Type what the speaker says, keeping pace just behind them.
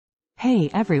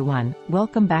Hey everyone,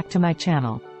 welcome back to my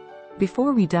channel.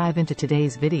 Before we dive into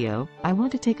today's video, I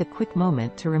want to take a quick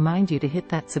moment to remind you to hit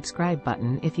that subscribe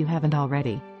button if you haven't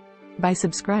already. By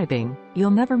subscribing, you'll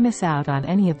never miss out on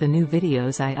any of the new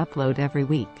videos I upload every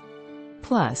week.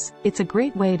 Plus, it's a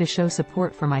great way to show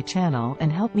support for my channel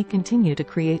and help me continue to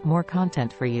create more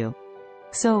content for you.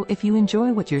 So if you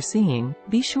enjoy what you're seeing,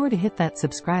 be sure to hit that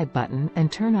subscribe button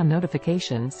and turn on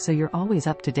notifications so you're always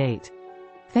up to date.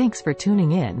 Thanks for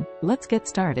tuning in. Let's get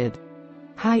started.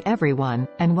 Hi everyone,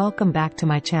 and welcome back to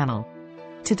my channel.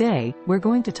 Today, we're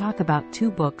going to talk about two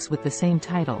books with the same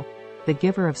title, The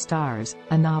Giver of Stars,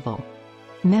 a novel.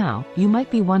 Now, you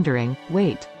might be wondering,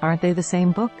 wait, aren't they the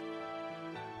same book?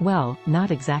 Well,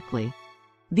 not exactly.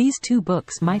 These two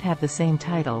books might have the same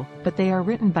title, but they are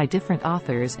written by different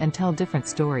authors and tell different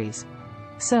stories.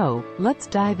 So, let's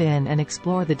dive in and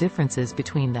explore the differences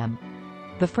between them.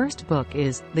 The first book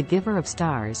is The Giver of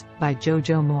Stars, by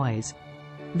Jojo Moyes.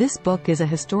 This book is a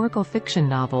historical fiction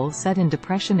novel set in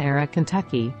Depression-era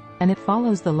Kentucky, and it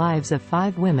follows the lives of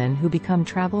 5 women who become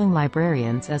traveling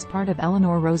librarians as part of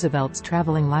Eleanor Roosevelt's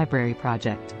traveling library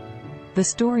project. The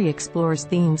story explores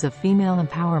themes of female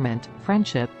empowerment,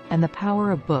 friendship, and the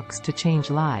power of books to change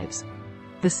lives.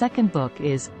 The second book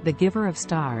is The Giver of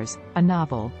Stars, a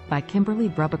novel, by Kimberly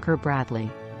Brubaker Bradley.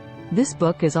 This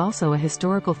book is also a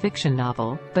historical fiction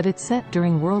novel, but it's set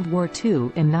during World War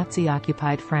II in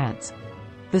Nazi-occupied France.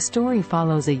 The story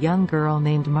follows a young girl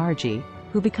named Margie,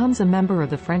 who becomes a member of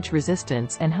the French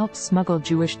resistance and helps smuggle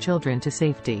Jewish children to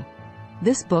safety.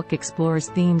 This book explores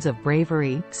themes of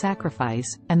bravery,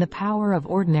 sacrifice, and the power of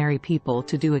ordinary people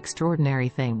to do extraordinary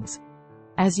things.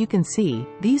 As you can see,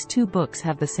 these two books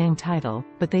have the same title,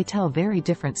 but they tell very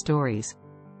different stories.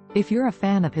 If you're a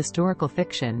fan of historical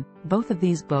fiction, both of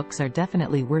these books are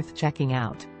definitely worth checking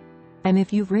out. And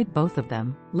if you've read both of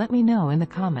them, let me know in the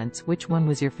comments which one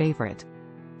was your favorite.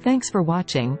 Thanks for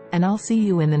watching, and I'll see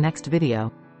you in the next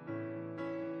video.